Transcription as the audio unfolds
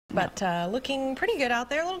But looking pretty good out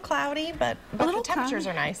there. A little cloudy, but the temperatures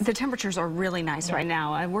are nice. The temperatures are really nice right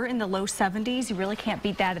now. We're in the low 70s. You really can't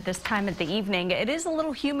beat that at this time of the evening. It is a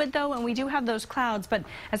little humid, though, and we do have those clouds. But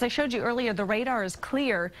as I showed you earlier, the radar is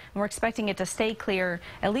clear, and we're expecting it to stay clear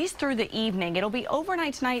at least through the evening. It'll be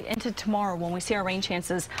overnight tonight into tomorrow when we see our rain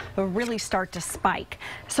chances really start to spike.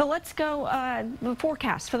 So let's go the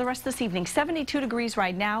forecast for the rest of this evening. 72 degrees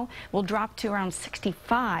right now. We'll drop to around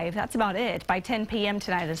 65. That's about it by 10 p.m.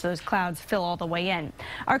 tonight as those clouds fill all the way in.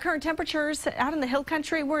 Our current temperatures out in the hill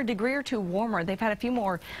country, we're a degree or two warmer. They've had a few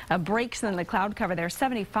more breaks than the cloud cover there.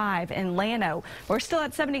 75 in Llano. We're still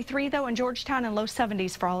at 73 though in Georgetown, and low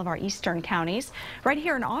 70s for all of our eastern counties. Right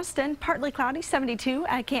here in Austin, partly cloudy, 72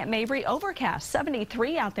 at Camp Mabry, overcast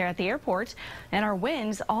 73 out there at the airport, and our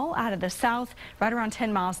winds all out of the south right around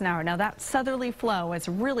 10 miles an hour. Now that southerly flow has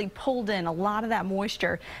really pulled in a lot of that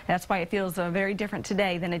moisture. That's why it feels very different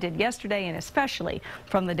today than it did yesterday, and especially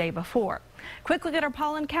from the day before. Quick look at our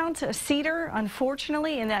pollen count. Cedar,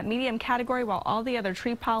 unfortunately, in that medium category, while all the other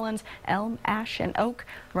tree pollens, elm, ash, and oak,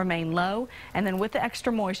 remain low. And then with the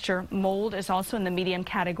extra moisture, mold is also in the medium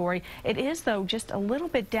category. It is, though, just a little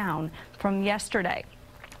bit down from yesterday.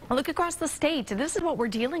 Look across the state. This is what we're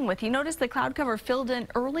dealing with. You notice the cloud cover filled in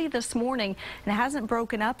early this morning and hasn't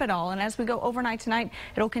broken up at all. And as we go overnight tonight,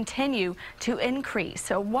 it'll continue to increase.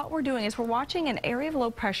 So what we're doing is we're watching an area of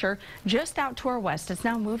low pressure just out to our west. It's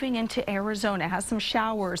now moving into Arizona. It has some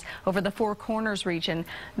showers over the Four Corners region.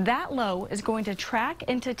 That low is going to track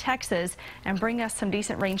into Texas and bring us some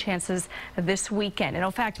decent rain chances this weekend. It'll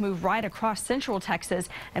in fact move right across central Texas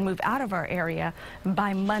and move out of our area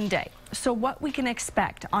by Monday. So what we can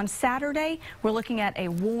expect on Saturday, we're looking at a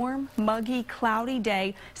warm, muggy, cloudy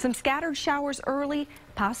day, some scattered showers early,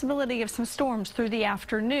 possibility of some storms through the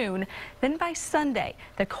afternoon. Then by Sunday,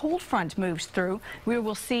 the cold front moves through. We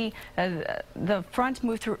will see the front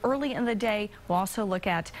move through early in the day. We'll also look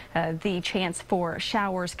at the chance for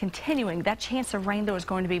showers continuing. That chance of rain, though, is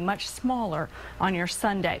going to be much smaller on your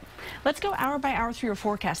Sunday. Let's go hour by hour through your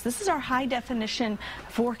forecast. This is our high definition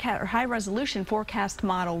forecast or high resolution forecast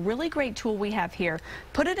model. Really great tool we have here.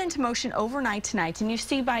 Put it into motion overnight tonight, and you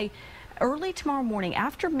see by early tomorrow morning,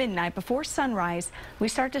 after midnight, before sunrise, we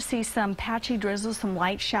start to see some patchy drizzles, some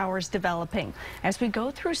light showers developing. As we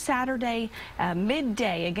go through Saturday,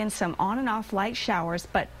 midday, again, some on and off light showers,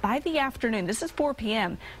 but by the afternoon, this is 4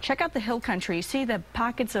 p.m., check out the hill country. You see the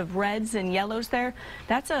pockets of reds and yellows there?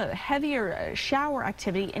 That's a heavier shower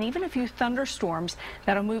activity and even a few thunderstorms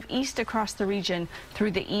that'll move east across the region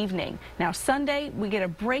through the evening. Now, Sunday, we get a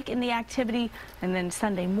break in the activity, and then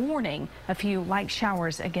Sunday morning, a few light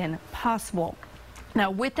showers again possible. Now,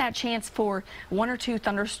 with that chance for one or two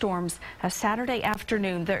thunderstorms Saturday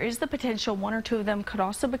afternoon, there is the potential one or two of them could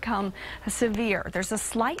also become severe. There's a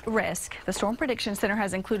slight risk. The Storm Prediction Center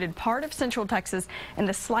has included part of central Texas in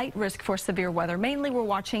the slight risk for severe weather. Mainly, we're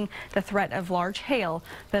watching the threat of large hail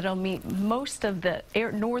that'll meet most of the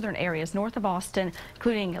northern areas north of Austin,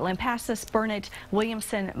 including Lampasas, Burnett,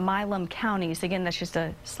 Williamson, Milam counties. Again, that's just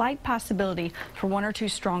a slight possibility for one or two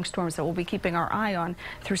strong storms that we'll be keeping our eye on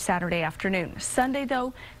through Saturday afternoon. Sunday,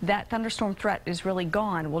 though, that thunderstorm threat is really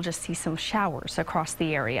gone. We'll just see some showers across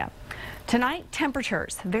the area. Tonight,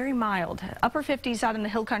 temperatures very mild. Upper 50s out in the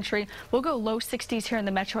hill country. We'll go low 60s here in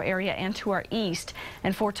the metro area and to our east.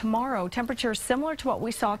 And for tomorrow, temperatures similar to what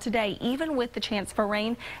we saw today, even with the chance for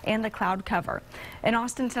rain and the cloud cover. In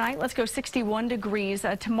Austin tonight, let's go 61 degrees.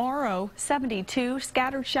 Tomorrow, 72,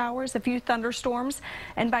 scattered showers, a few thunderstorms.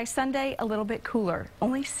 And by Sunday, a little bit cooler.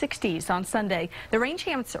 Only 60s on Sunday. The rain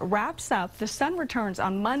chance wraps up. The sun returns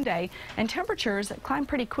on Monday, and temperatures climb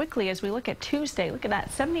pretty quickly as we look at Tuesday. Look at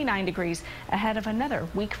that, 79 degrees ahead of another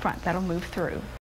weak front that'll move through.